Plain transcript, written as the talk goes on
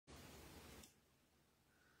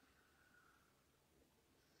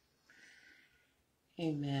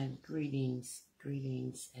Amen. Greetings,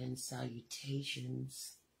 and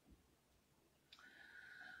salutations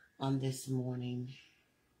on this morning.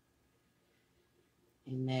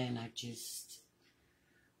 Amen. I just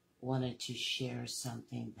wanted to share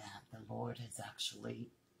something that the Lord has actually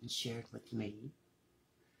shared with me.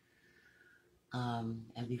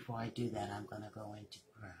 And before I do that, I'm going to go into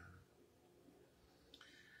prayer.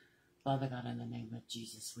 Father God, in the name of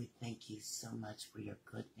Jesus, we thank you so much for your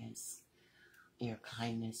goodness, your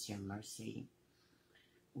kindness, your mercy.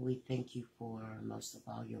 We thank you for, most of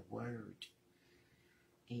all, your word.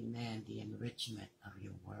 Amen. The enrichment of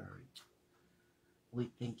your word. We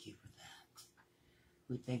thank you for that.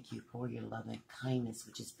 We thank you for your loving kindness,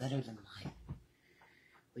 which is better than life.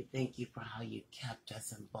 We thank you for how you kept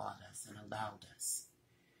us and bought us and allowed us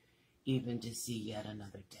even to see yet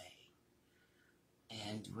another day.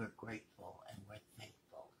 And we're grateful and we're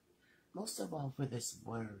thankful. Most of all for this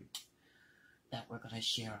word that we're going to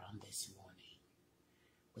share on this morning.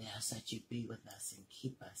 We ask that you be with us and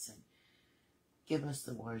keep us and give us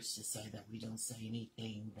the words to say, that we don't say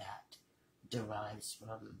anything that derives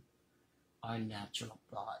from our natural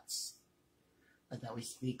thoughts, but that we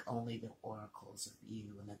speak only the oracles of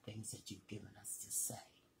you and the things that you've given us to say.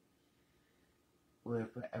 We're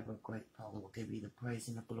forever grateful and we'll give you the praise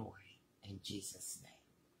and the glory in Jesus' name.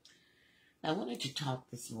 I wanted to talk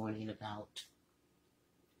this morning about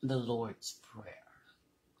the Lord's Prayer.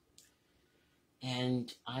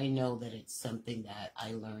 And I know that it's something that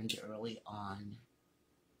I learned early on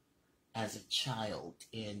as a child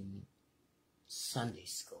in Sunday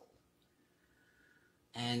school.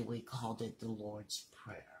 And we called it the Lord's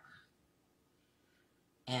Prayer.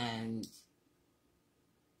 And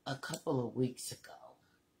a couple of weeks ago,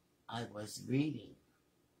 I was reading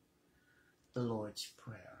the Lord's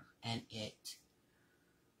Prayer, and it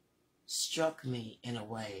struck me in a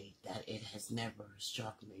way that it has never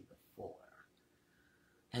struck me before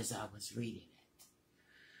as I was reading it.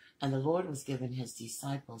 And the Lord was giving his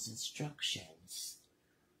disciples instructions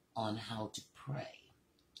on how to pray.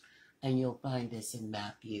 And you'll find this in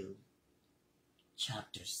Matthew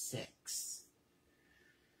chapter 6.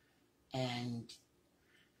 And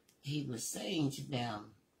he was saying to them,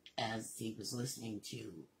 as he was listening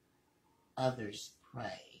to others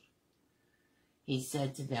pray, he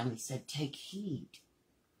said to them, take heed.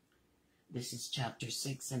 This is chapter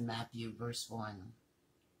 6 in Matthew, verse 1.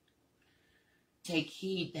 Take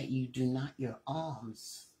heed that you do not your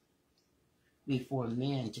alms before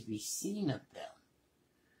men to be seen of them.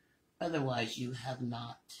 Otherwise you have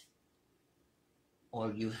not,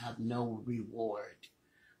 or you have no reward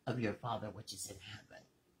of your Father which is in heaven.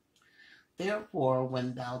 Therefore,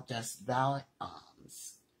 when thou dost thy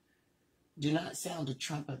alms, do not sound a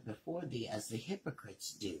trumpet before thee, as the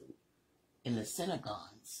hypocrites do in the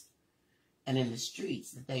synagogues and in the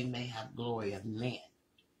streets, that they may have glory of men.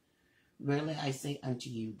 Verily I say unto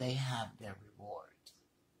you, they have their reward.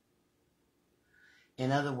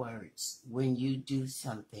 In other words, when you do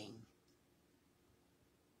something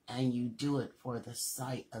and you do it for the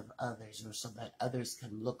sight of others, or so that others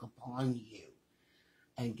can look upon you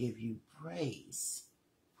and give you praise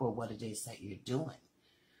for what it is that you're doing,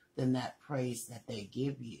 then that praise that they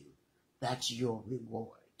give you, that's your reward.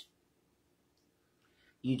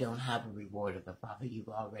 You don't have a reward of the Father. You've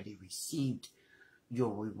already received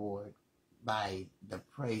your reward by the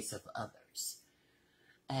praise of others.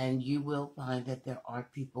 And you will find that there are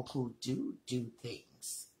people who do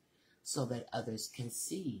things so that others can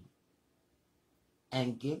see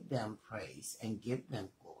and give them praise and give them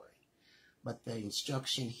glory. But the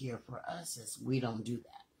instruction here for us is we don't do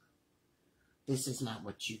that. This is not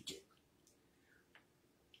what you do.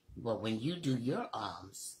 But when you do your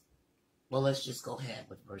alms, well, let's just go ahead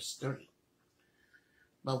with verse 3.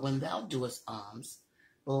 But when thou doest alms,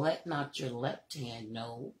 let not your left hand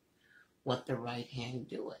know what the right hand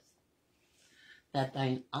doeth, that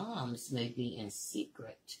thine alms may be in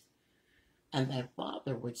secret, and thy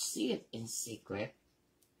Father which seeth in secret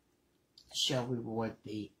shall reward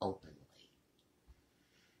thee openly.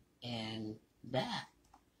 And that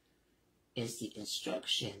is the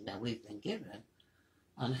instruction that we've been given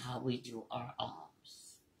on how we do our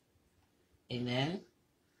alms. Amen?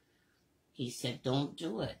 He said, don't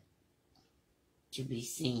do it to be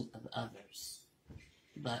seen of others,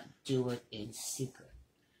 but do it in secret.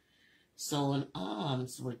 So an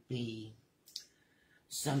alms would be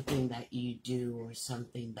something that you do or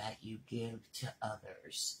something that you give to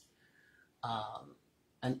others.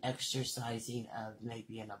 An exercising of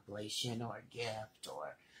maybe an oblation or a gift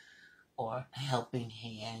or a helping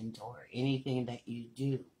hand or anything that you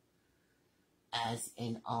do as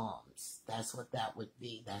in alms. That's what that would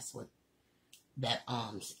be. That's what that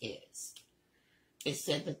alms is. It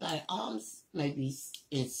said that thy alms may be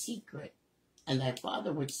in secret, and thy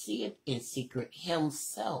Father which seeth in secret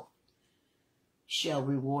himself shall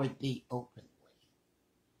reward thee openly.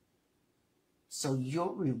 So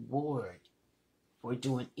your reward for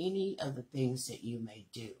doing any of the things that you may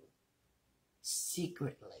do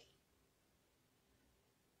secretly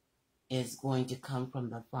is going to come from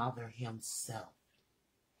the Father himself.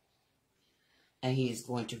 And he is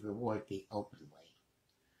going to reward thee openly.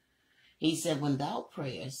 He said, when thou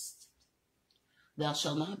prayest, thou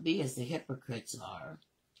shalt not be as the hypocrites are,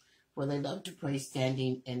 for they love to pray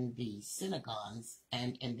standing in the synagogues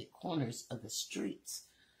and in the corners of the streets,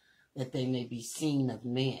 that they may be seen of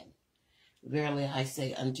men. Verily I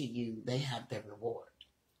say unto you, they have their reward.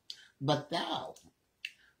 But thou,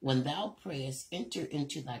 when thou prayest, enter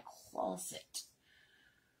into thy closet,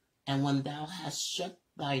 and when thou hast shut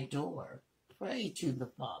thy door, pray to the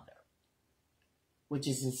Father, which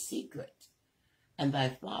is in secret, and thy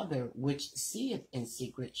Father, which seeth in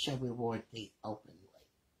secret, shall reward thee openly.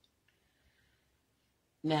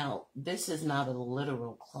 Now, this is not a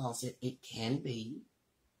literal closet. It can be,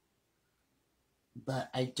 but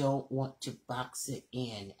I don't want to box it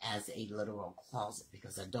in as a literal closet,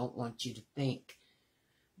 because I don't want you to think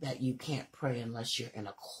that you can't pray unless you're in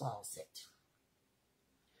a closet.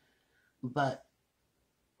 But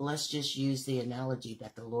let's just use the analogy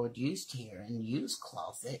that the Lord used here and use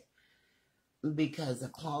closet, because a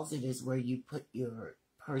closet is where you put your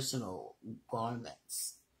personal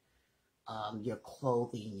garments, your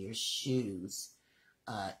clothing, your shoes,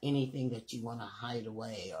 anything that you want to hide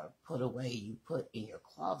away or put away, you put in your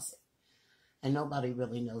closet. And nobody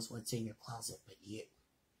really knows what's in your closet but you.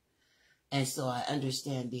 And so I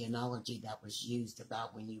understand the analogy that was used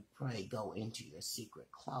about when you pray, go into your secret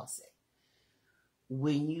closet.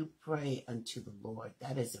 When you pray unto the Lord,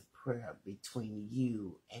 that is a prayer between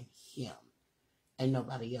you and him and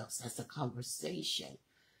nobody else. That's a conversation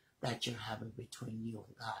that you're having between you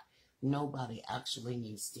and God. Nobody actually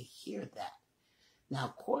needs to hear that.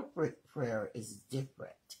 Now, corporate prayer is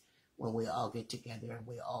different. When we all get together and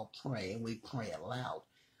we all pray and we pray aloud,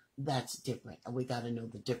 that's different. And we got to know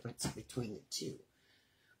the difference between the two.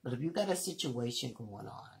 But if you got a situation going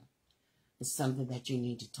on, it's something that you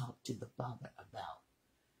need to talk to the Father about.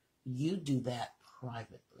 You do that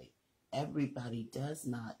privately. Everybody does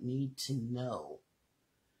not need to know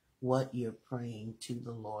what you're praying to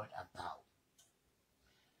the Lord about.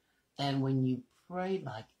 And when you pray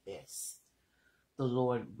like this, the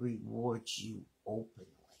Lord rewards you openly.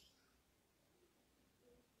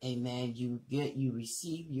 Amen. You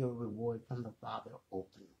receive your reward from the Father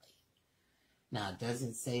openly. Now, it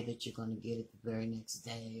doesn't say that you're going to get it the very next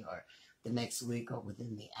day or the next week or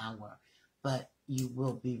within the hour, but you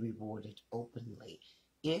will be rewarded openly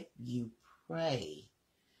if you pray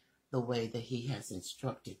the way that he has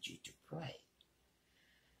instructed you to pray.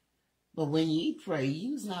 But when ye pray,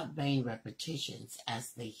 use not vain repetitions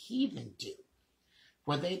as the heathen do,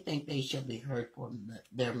 for they think they shall be heard for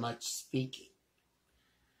their much speaking.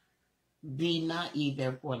 Be not ye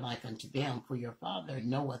therefore like unto them, for your Father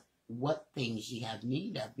knoweth what things ye have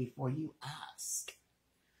need of before you ask.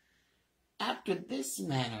 After this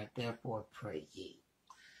manner, therefore, pray ye.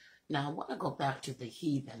 Now, I want to go back to the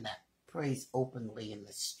heathen that prays openly in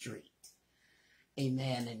the street.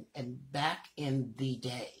 Amen. And back in the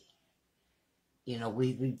day,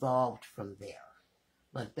 we've evolved from there.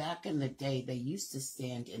 But back in the day, they used to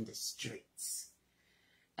stand in the streets.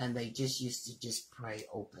 And they just used to just pray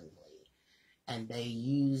openly. And they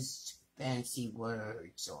used fancy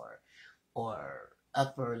words or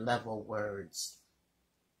upper level words.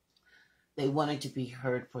 They wanted to be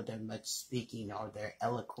heard for their much speaking or their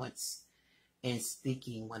eloquence in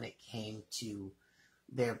speaking when it came to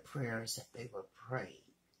their prayers that they were praying.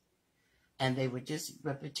 And they were just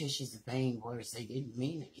repetitious, vain words. They didn't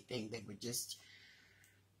mean anything. They were just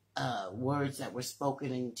words that were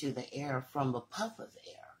spoken into the air from a puff of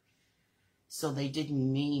air. So they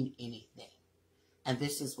didn't mean anything. And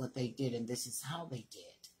this is what they did, and this is how they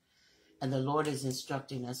did. And the Lord is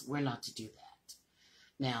instructing us, we're not to do that.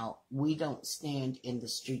 Now, we don't stand in the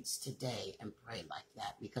streets today and pray like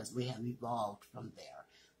that because we have evolved from there,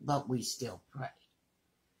 but we still pray.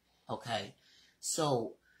 Okay?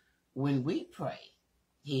 So, when we pray,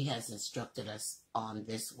 he has instructed us on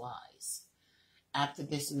this wise. After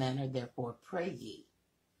this manner, therefore, pray ye,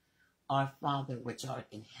 Our Father which art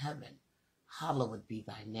in heaven, hallowed be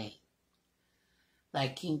thy name. Thy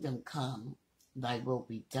kingdom come, thy will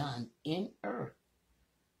be done in earth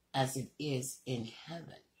as it is in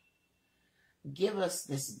heaven. Give us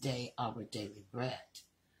this day our daily bread,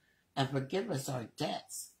 and forgive us our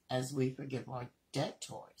debts as we forgive our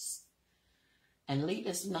debtors. And lead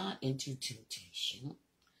us not into temptation,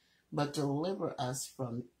 but deliver us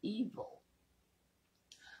from evil.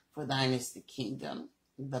 For thine is the kingdom,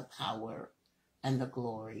 the power, and the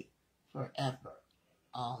glory forever.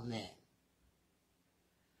 Amen.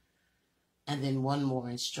 And then one more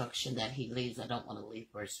instruction that he leaves. I don't want to leave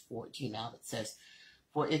verse 14 out. It says,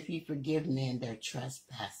 for if ye forgive men their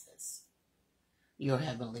trespasses, your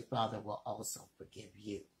heavenly Father will also forgive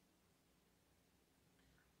you.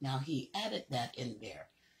 Now he added that in there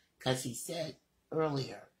because he said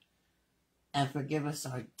earlier, and forgive us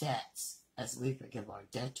our debts as we forgive our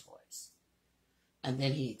debtors. And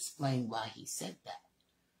then he explained why he said that.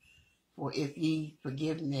 For if ye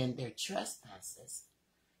forgive men their trespasses,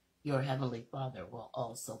 your heavenly Father will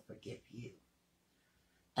also forgive you.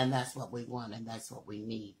 And that's what we want, and that's what we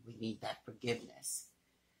need. We need that forgiveness.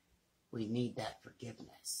 We need that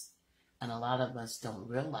forgiveness. And a lot of us don't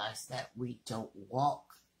realize that we don't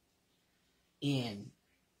walk in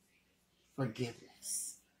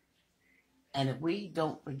forgiveness. And if we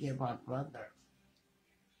don't forgive our brother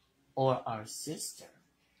or our sister,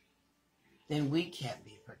 then we can't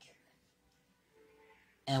be forgiven.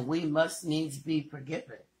 And we must needs be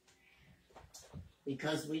forgiven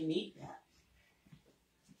because we need that.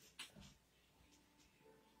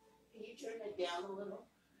 Can you turn it down a little?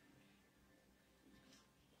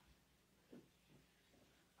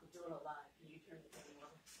 I'm doing a lot. Can you turn it down a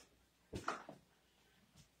little?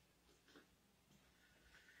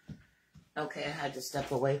 Okay, I had to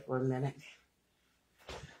step away for a minute.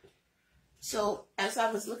 So, as I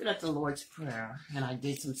was looking at the Lord's Prayer, and I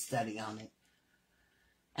did some study on it,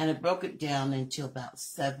 and it broke it down into about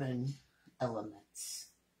 7 elements.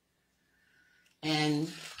 And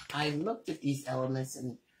I looked at these elements,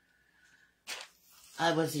 and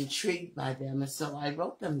I was intrigued by them, and so I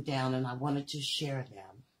wrote them down, and I wanted to share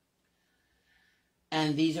them.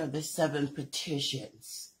 And these are the 7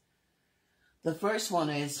 petitions. The first one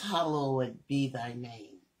is, hallowed be thy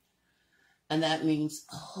name. And that means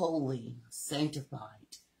holy,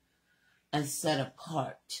 sanctified, and set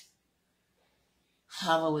apart.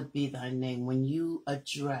 Hallowed be thy name. When you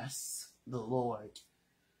address the Lord,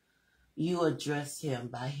 you address him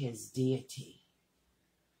by his deity.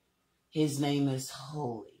 His name is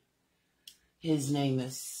holy. His name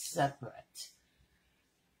is separate.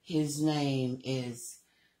 His name is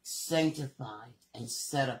sanctified and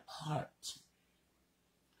set apart.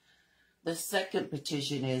 The second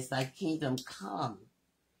petition is, thy kingdom come,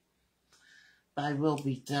 thy will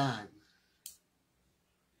be done.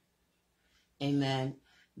 Amen.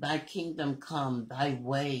 Thy kingdom come, thy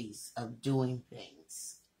ways of doing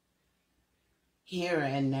things. Here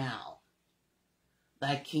and now,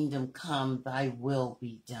 thy kingdom come, thy will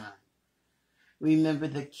be done. Remember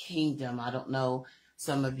the kingdom. I don't know,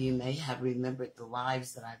 some of you may have remembered the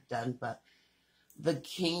lives that I've done, but the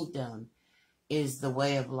kingdom is the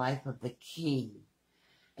way of life of the king.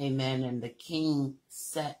 Amen. And the king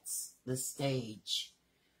sets the stage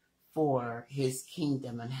for his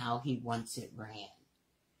kingdom and how he wants it ran.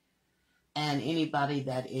 And anybody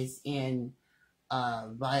that is in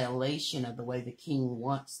violation of the way the king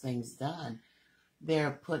wants things done,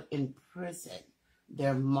 they're put in prison.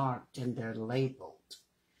 They're marked and they're labeled.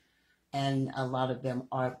 And a lot of them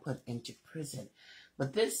are put into prison.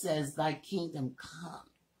 But this says, thy kingdom come.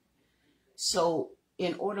 So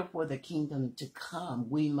in order for the kingdom to come,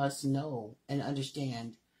 we must know and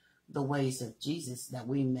understand the ways of Jesus that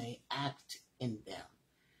we may act in them.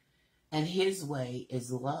 And his way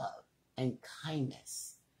is love and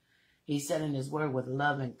kindness. He said in his word, with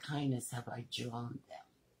love and kindness have I drawn them.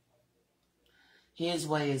 His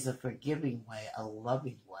way is a forgiving way, a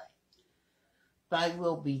loving way. Thy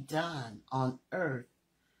will be done on earth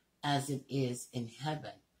as it is in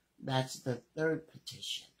heaven. That's the third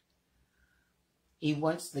petition. He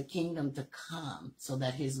wants the kingdom to come so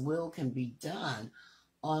that his will can be done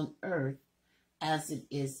on earth as it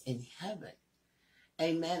is in heaven.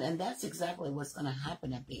 Amen. And that's exactly what's going to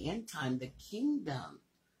happen at the end time. The kingdom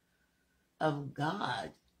of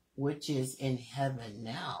God, which is in heaven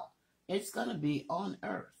now, it's going to be on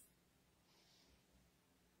earth.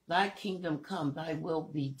 Thy kingdom come, thy will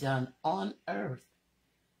be done on earth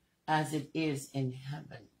as it is in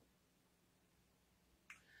heaven.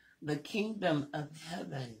 The kingdom of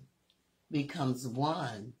heaven becomes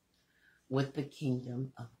one with the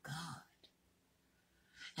kingdom of God.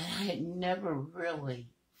 And I had never really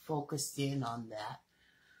focused in on that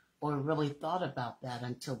or really thought about that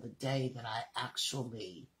until the day that I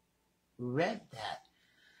actually read that.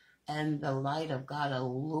 And the light of God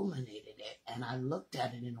illuminated it. And I looked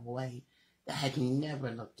at it in a way that I had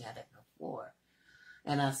never looked at it before.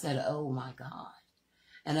 And I said, oh my God.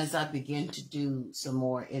 And as I began to do some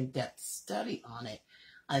more in-depth study on it,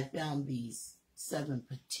 I found these 7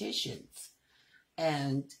 petitions,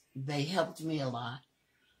 and they helped me a lot.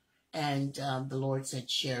 And the Lord said,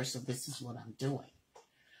 share, so this is what I'm doing.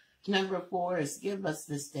 Number 4 is give us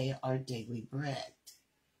this day our daily bread.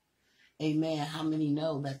 Amen. How many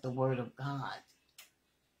know that the Word of God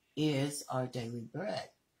is our daily bread?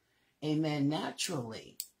 Amen.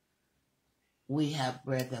 Naturally, we have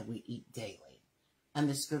bread that we eat daily. And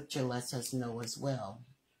the scripture lets us know as well,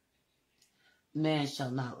 man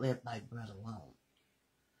shall not live by bread alone,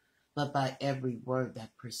 but by every word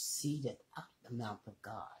that proceedeth out of the mouth of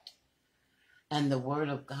God. And the Word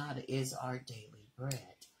of God is our daily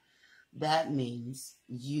bread. That means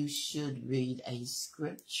you should read a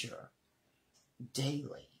scripture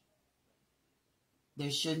daily.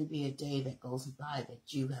 There shouldn't be a day that goes by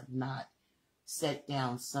that you have not sat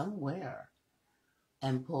down somewhere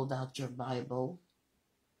and pulled out your Bible,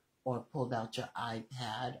 or pulled out your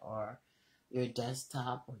iPad, or your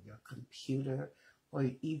desktop, or your computer,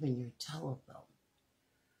 or even your telephone,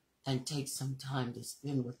 and take some time to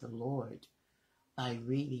spend with the Lord by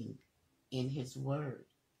reading in His Word.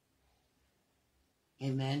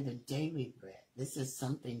 Amen. The daily bread. This is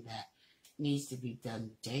something that needs to be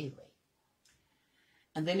done daily.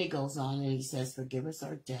 And then he goes on and he says, forgive us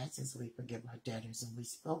our debts as we forgive our debtors. And we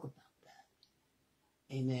spoke about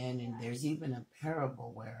that. Amen. And there's even a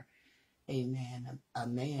parable where, amen, a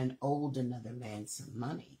man owed another man some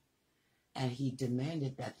money, and he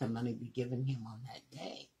demanded that the money be given him on that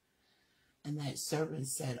day. And that servant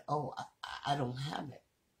said, oh, I don't have it.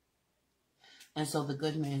 And so the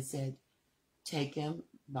good man said, take him,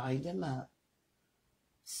 bind him up,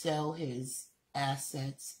 sell his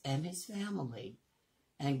assets and his family,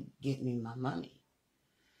 and get me my money.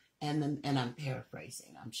 And I'm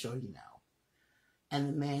paraphrasing, I'm sure you know. And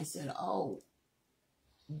the man said, oh,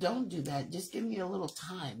 don't do that. Just give me a little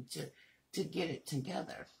time to get it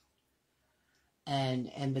together.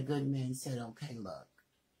 And the good man said, okay, look,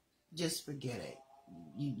 just forget it.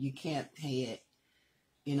 You can't pay it.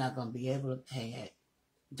 You're not going to be able to pay it.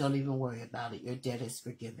 Don't even worry about it. Your debt is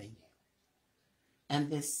forgiven you. And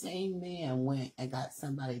this same man went and got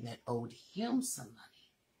somebody that owed him some money.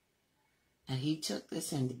 And he took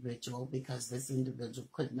this individual because this individual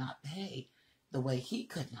could not pay the way he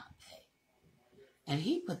could not pay. And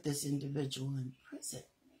he put this individual in prison.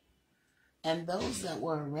 And those that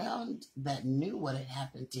were around that knew what had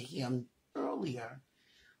happened to him earlier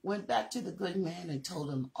went back to the good man and told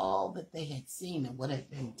him all that they had seen and what had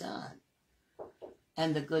been done.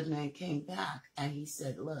 And the good man came back and he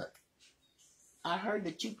said, look, I heard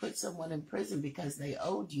that you put someone in prison because they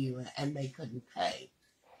owed you and they couldn't pay.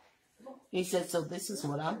 He said, so this is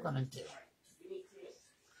what I'm going to do.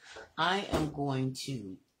 I am going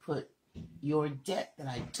to put your debt that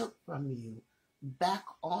I took from you back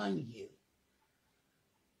on you,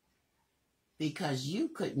 because you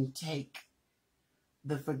couldn't take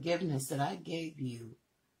the forgiveness that I gave you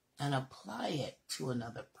and apply it to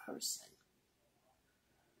another person.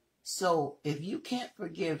 So if you can't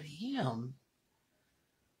forgive him,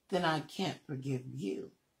 then I can't forgive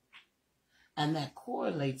you. And that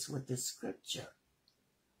correlates with the scripture.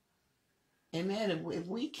 Amen. If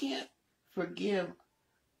we can't forgive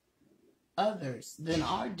others, then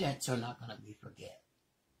our debts are not going to be forgiven.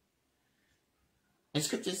 And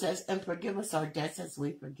scripture says, and forgive us our debts as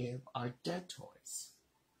we forgive our debtors.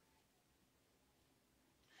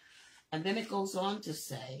 And then it goes on to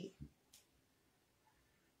say,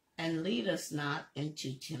 and lead us not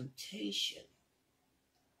into temptation.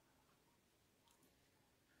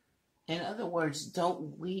 In other words,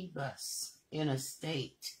 don't leave us in a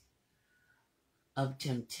state of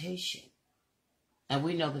temptation. And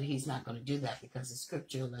we know that he's not going to do that, because the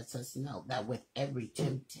scripture lets us know that with every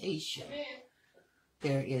temptation,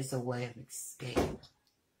 there is a way of escape.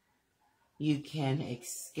 You can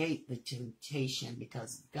escape the temptation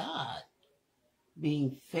because God,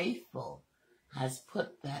 being faithful, has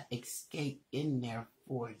put that escape in there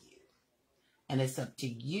for you. And it's up to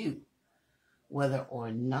you whether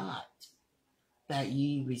or not that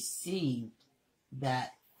you receive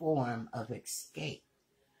that form of escape.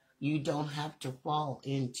 You don't have to fall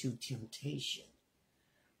into temptation,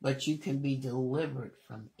 but you can be delivered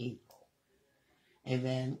from evil.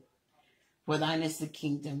 Amen. For thine is the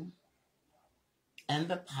kingdom and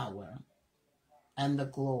the power and the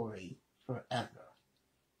glory forever.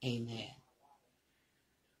 Amen.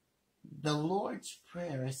 The Lord's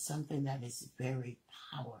Prayer is something that is very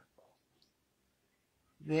powerful.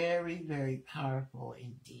 Very, very powerful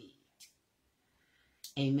indeed.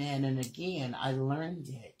 Amen. And again, I learned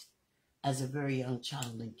it as a very young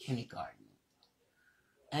child in kindergarten.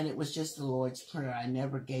 And it was just the Lord's Prayer. I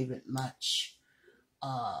never gave it much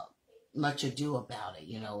ado about it.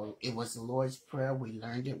 You know, it was the Lord's Prayer. We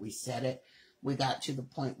learned it. We said it. We got to the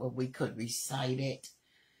point where we could recite it.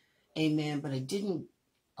 Amen. But it didn't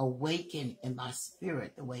awaken in my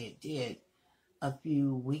spirit the way it did a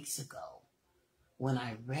few weeks ago when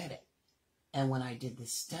I read it and when I did the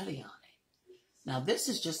study on it. Now, this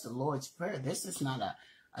is just the Lord's Prayer. This is not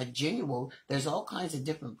a genuine. There's all kinds of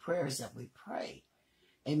different prayers that we pray.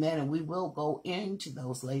 Amen. And we will go into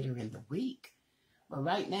those later in the week. But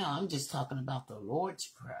right now, I'm just talking about the Lord's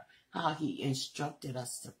Prayer, how he instructed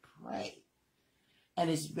us to pray. And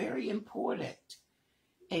it's very important,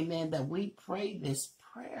 amen, that we pray this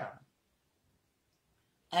prayer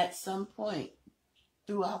at some point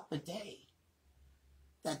throughout the day.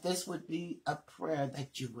 That this would be a prayer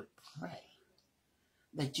that you would pray.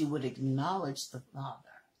 That you would acknowledge the Father.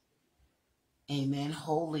 Amen.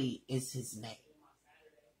 Holy is his name.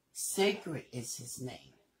 Sacred is his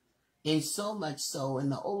name. And so much so, in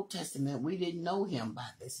the Old Testament, we didn't know him by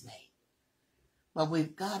this name. But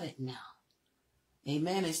we've got it now.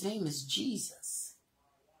 Amen. His name is Jesus.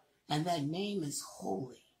 And that name is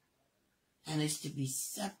holy. And it's to be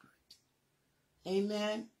separate.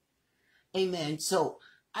 Amen. Amen. So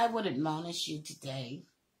I would admonish you today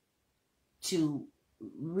to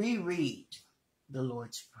reread the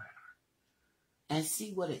Lord's Prayer and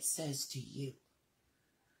see what it says to you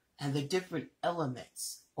and the different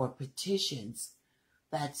elements or petitions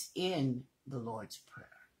that's in the Lord's Prayer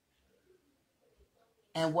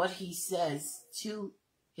and what he says to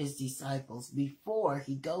his disciples before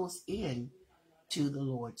he goes in to the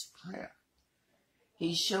Lord's Prayer.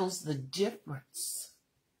 He shows the difference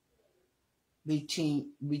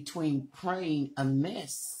between praying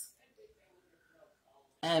amiss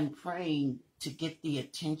and praying to get the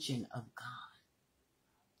attention of God.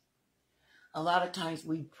 A lot of times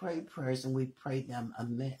we pray prayers and we pray them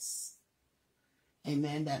amiss.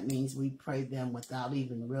 Amen. That means we pray them without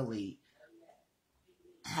even really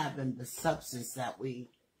having the substance that we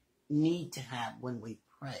need to have when we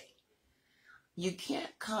pray. You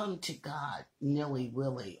can't come to God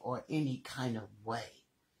nilly-willy or any kind of way.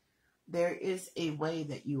 There is a way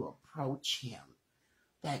that you approach him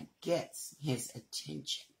that gets his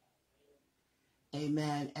attention.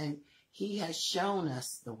 Amen. And he has shown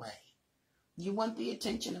us the way. You want the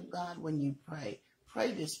attention of God when you pray.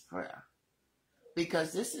 Pray this prayer.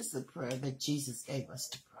 Because this is the prayer that Jesus gave us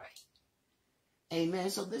to pray. Amen.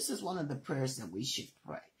 So this is one of the prayers that we should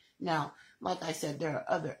pray. Now, like I said, there are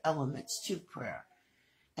other elements to prayer.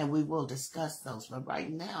 And we will discuss those. But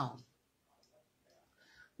right now,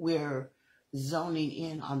 we're zoning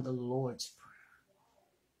in on the Lord's Prayer.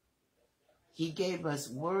 He gave us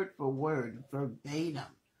word for word, verbatim,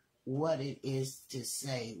 what it is to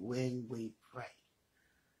say when we pray.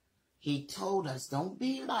 He told us, don't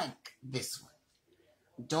be like this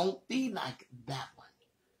one. Don't be like that one.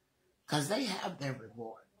 Because they have their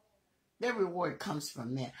reward. Their reward comes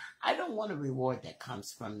from men. I don't want a reward that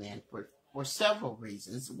comes from men for several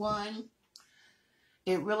reasons. One,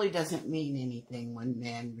 it really doesn't mean anything when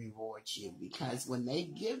man rewards you. Because when they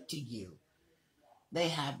give to you, they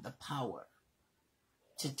have the power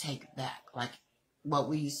to take back. Like what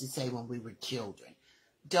we used to say when we were children.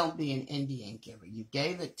 Don't be an Indian giver. You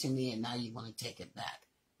gave it to me and now you want to take it back.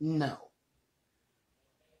 No.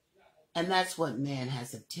 And that's what man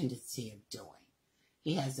has a tendency of doing.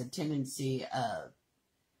 He has a tendency of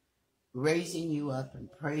raising you up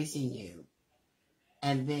and praising you.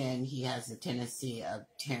 And then he has a tendency of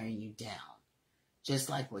tearing you down. Just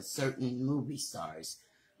like with certain movie stars.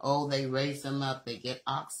 Oh, they raise them up. They get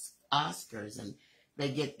Oscars and they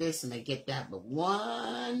get this and they get that. But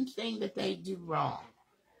one thing that they do wrong.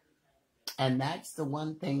 And that's the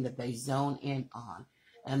one thing that they zone in on.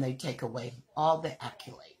 And they take away all the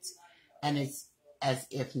accolades. And it's as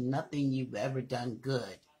if nothing you've ever done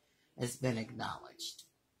good has been acknowledged.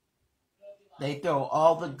 They throw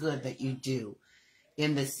all the good that you do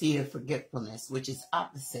in the sea of forgetfulness, which is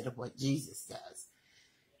opposite of what Jesus does.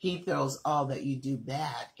 He throws all that you do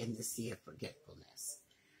bad in the sea of forgetfulness.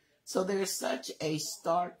 So there's such a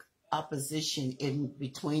stark opposition in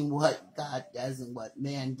between what God does and what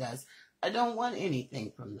man does. I don't want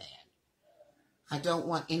anything from man. I don't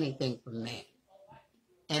want anything from man.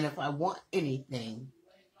 And if I want anything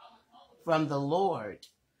from the Lord,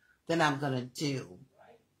 then I'm going to do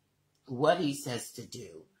what he says to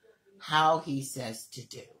do, how he says to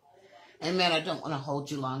do. Amen. I don't want to hold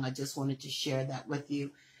you long. I just wanted to share that with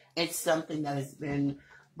you. It's something that has been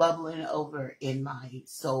bubbling over in my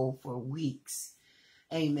soul for weeks.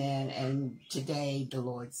 Amen. And today the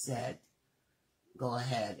Lord said, go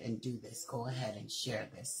ahead and do this. Go ahead and share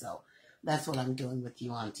this. So that's what I'm doing with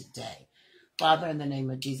you on today. Father, in the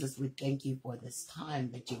name of Jesus, we thank you for this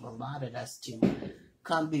time that you've allotted us to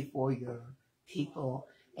come before your people,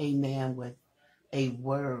 amen, with a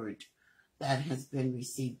word that has been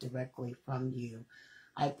received directly from you.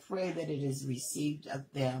 I pray that it is received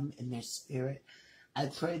of them in their spirit. I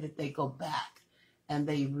pray that they go back and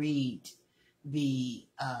they read the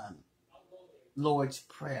Lord's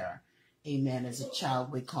Prayer. Amen. As a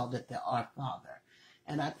child, we called it the Our Father.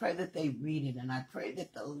 And I pray that they read it, and I pray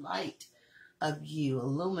that the light of you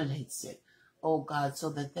illuminates it, oh God,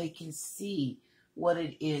 so that they can see what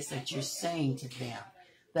it is that you're saying to them,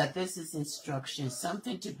 that this is instruction,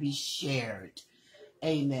 something to be shared.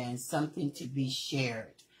 Amen. Something to be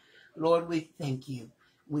shared. Lord, we thank you.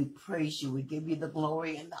 We praise you. We give you the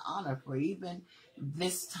glory and the honor for even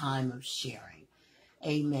this time of sharing.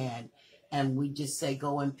 Amen. And we just say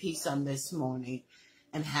go in peace on this morning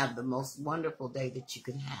and have the most wonderful day that you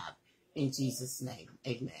can have. In Jesus' name,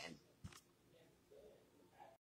 amen.